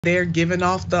They're giving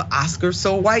off the Oscar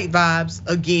so white vibes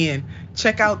again.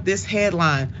 Check out this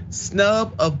headline: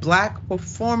 snub of black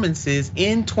performances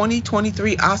in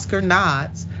 2023 Oscar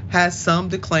nods has some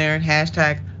declaring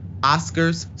hashtag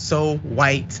Oscars so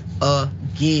white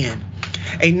again.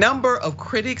 A number of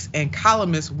critics and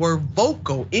columnists were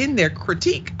vocal in their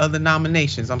critique of the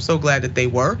nominations. I'm so glad that they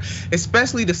were,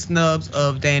 especially the snubs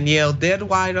of Danielle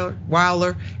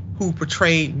Deadwyler, who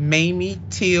portrayed Mamie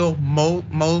Till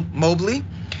Mobley,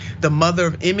 the mother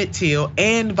of Emmett Till,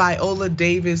 and Viola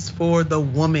Davis for The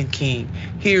Woman King.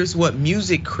 Here's what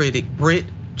music critic Britt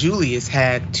Julius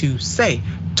had to say: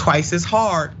 twice as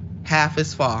hard, half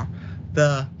as far.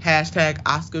 The hashtag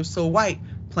Oscars so white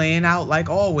playing out like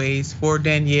always for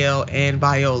Danielle and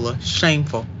Viola.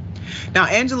 Shameful. Now,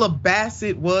 Angela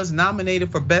Bassett was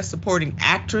nominated for Best Supporting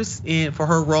Actress for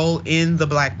her role in The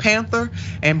Black Panther,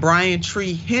 and Brian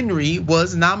Tree Henry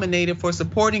was nominated for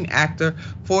Supporting Actor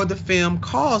for the film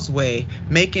Causeway,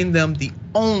 making them the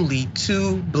only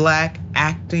two black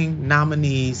acting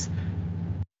nominees.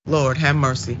 Lord have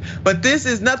mercy. But this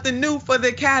is nothing new for the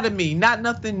Academy, not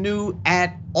nothing new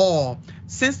at all.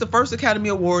 Since the first Academy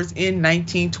Awards in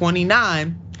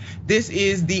 1929, this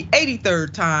is the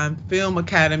 83rd time Film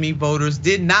Academy voters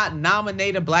did not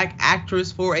nominate a black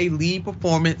actress for a lead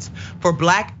performance. For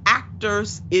black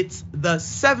actors, it's the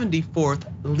 74th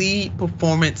lead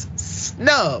performance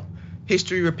snub.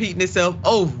 History repeating itself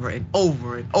over and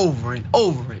over and over and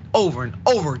over and over and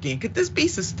over again. Could this be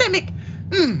systemic?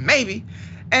 Maybe.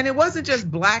 And it wasn't just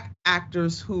black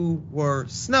actors who were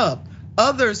snubbed.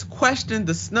 Others questioned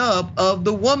the snub of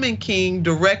The Woman King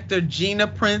director Gina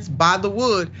Prince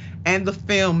Bythewood and the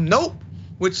film Nope,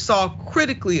 which saw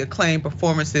critically acclaimed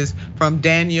performances from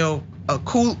Daniel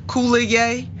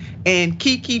Kaluuya and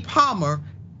Keke Palmer,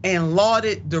 and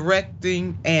lauded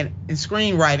directing and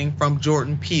screenwriting from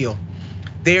Jordan Peele.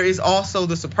 There is also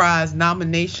the surprise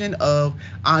nomination of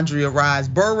Andrea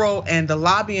Riseborough and the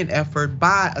lobbying effort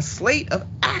by a slate of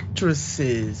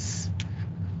actresses.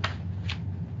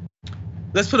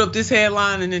 Let's put up this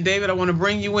headline, and then David, I want to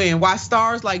bring you in. Why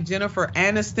stars like Jennifer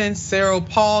Aniston, Sarah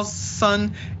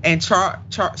Paulson, and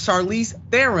Charlize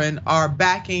Theron are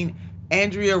backing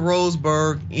Andrea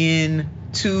Riseborough in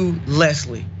To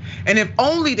Leslie. And if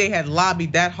only they had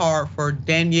lobbied that hard for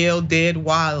Danielle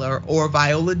Deadwyler or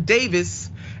Viola Davis,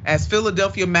 as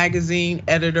Philadelphia Magazine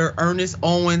editor Ernest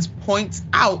Owens points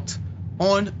out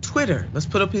on Twitter. Let's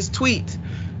put up his tweet.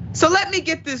 So let me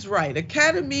get this right.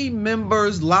 Academy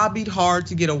members lobbied hard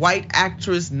to get a white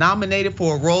actress nominated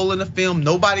for a role in a film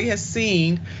nobody has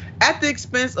seen at the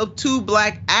expense of two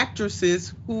black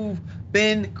actresses who've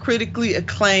been critically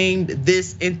acclaimed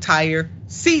this entire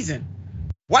season.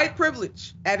 White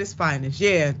privilege at its finest.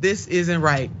 Yeah, this isn't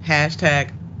right.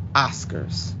 Hashtag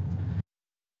Oscars.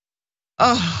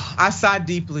 Oh, I sigh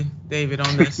deeply, David,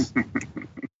 on this.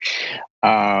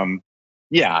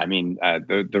 Yeah, I mean,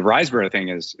 the Riseborough thing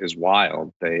is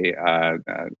wild. They,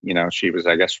 she was,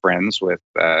 I guess, friends with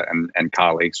and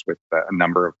colleagues with a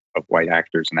number of white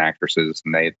actors and actresses,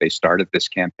 and they started this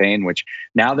campaign, which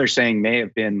now they're saying may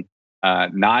have been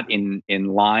not in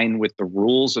line with the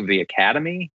rules of the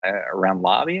Academy around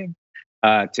lobbying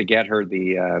to get her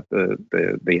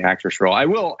the actress role. I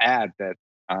will add that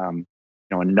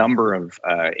a number of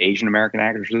Asian American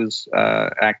actors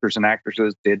and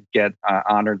actresses did get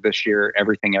honored this year.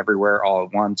 Everything Everywhere All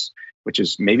at Once, which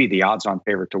is maybe the odds-on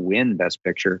favorite to win Best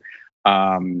Picture,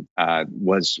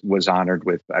 was honored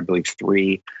with, I believe,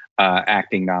 3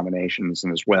 acting nominations,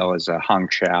 and as well as Hong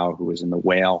Chow, who was in The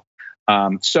Whale.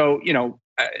 So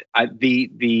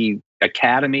the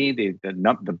Academy,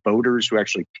 the voters who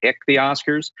actually pick the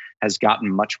Oscars, has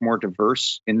gotten much more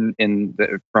diverse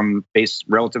from base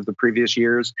relative to previous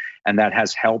years, and that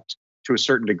has helped to a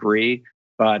certain degree.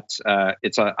 But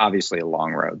it's obviously a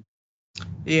long road.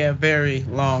 Yeah, very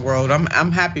long road.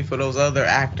 I'm happy for those other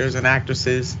actors and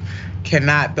actresses.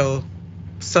 Cannot though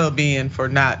sub in for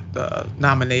not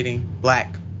nominating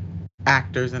black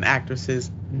actors and actresses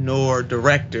nor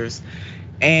directors.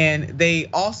 And they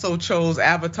also chose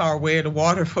Avatar: Way of the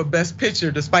Water for Best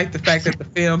Picture, despite the fact that the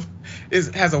film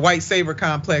has a white savior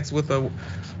complex with a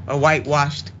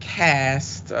whitewashed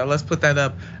cast. Let's put that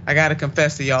up. I gotta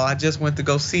confess to y'all, I just went to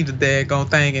go see the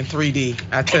daggone thing in 3D.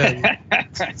 I tell you,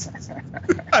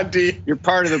 I did. You're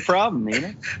part of the problem,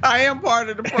 Nina. I am part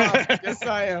of the problem. Yes,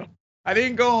 I am. I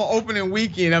didn't go on opening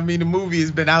weekend. I mean, the movie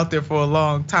has been out there for a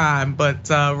long time,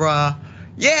 but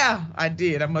yeah, I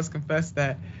did. I must confess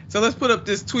that. So let's put up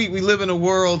this tweet. We live in a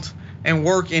world and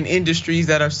work in industries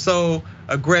that are so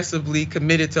aggressively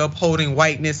committed to upholding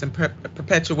whiteness and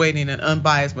perpetuating an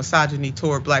unbiased misogyny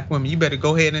toward black women. You better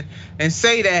go ahead and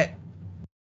say that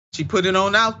She put it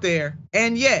on out there.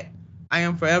 And yet, I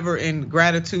am forever in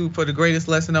gratitude for the greatest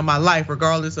lesson of my life.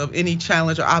 Regardless of any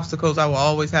challenge or obstacles, I will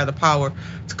always have the power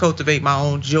to cultivate my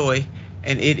own joy.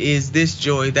 And it is this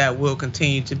joy that will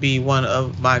continue to be one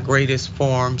of my greatest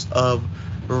forms of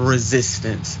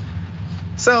resistance.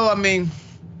 So, I mean,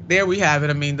 there we have it.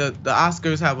 I mean, the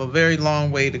Oscars have a very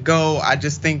long way to go. I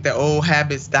just think that old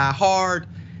habits die hard,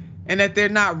 and that they're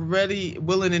not really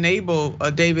willing and able,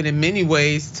 David, in many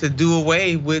ways, to do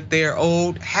away with their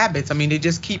old habits. I mean, they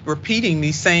just keep repeating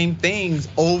these same things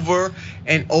over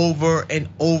and over and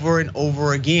over and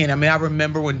over again. I mean, I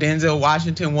remember when Denzel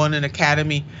Washington won an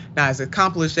Academy. Now, as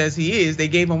accomplished as he is, they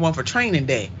gave him one for Training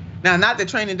Day. Now, not that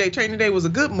Training Day was a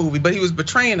good movie, but he was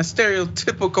portraying a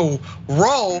stereotypical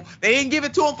role. They didn't give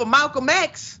it to him for Malcolm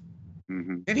X.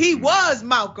 And he was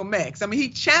Malcolm X. I mean, he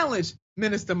challenged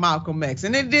Minister Malcolm X.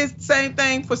 And they did the same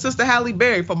thing for Sister Halle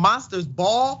Berry for Monsters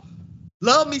Ball.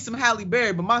 Love me some Halle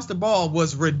Berry, but Monster Ball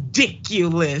was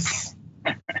ridiculous.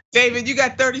 David, you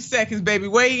got 30 seconds, baby.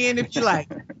 Weigh in if you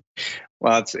like.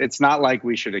 Well, it's not like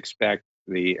we should expect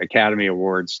the Academy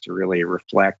Awards to really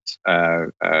reflect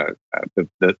the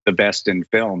best in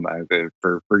film.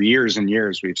 For years and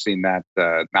years, we've seen that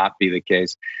not be the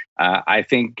case. I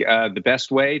think the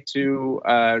best way to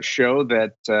show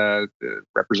that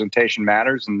representation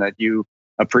matters and that you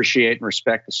appreciate and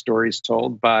respect the stories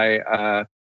told by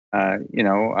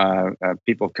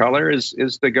people of color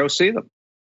is to go see them.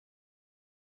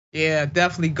 Yeah,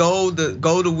 definitely go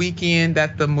the weekend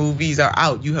that the movies are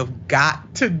out. You have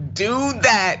got to do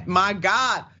that. My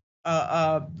God,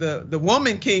 the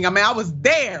Woman King. I mean, I was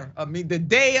there. I mean, the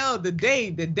day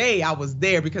I was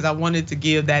there because I wanted to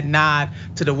give that nod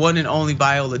to the one and only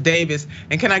Viola Davis.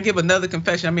 And can I give another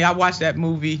confession? I mean, I watched that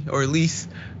movie, or at least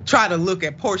try to look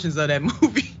at portions of that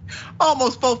movie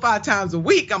almost 4 or 5 times a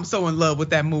week. I'm so in love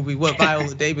with that movie, what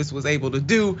Viola Davis was able to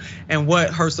do and what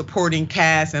her supporting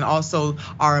cast and also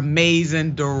our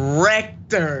amazing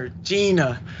director,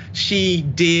 Gina, she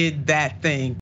did that thing.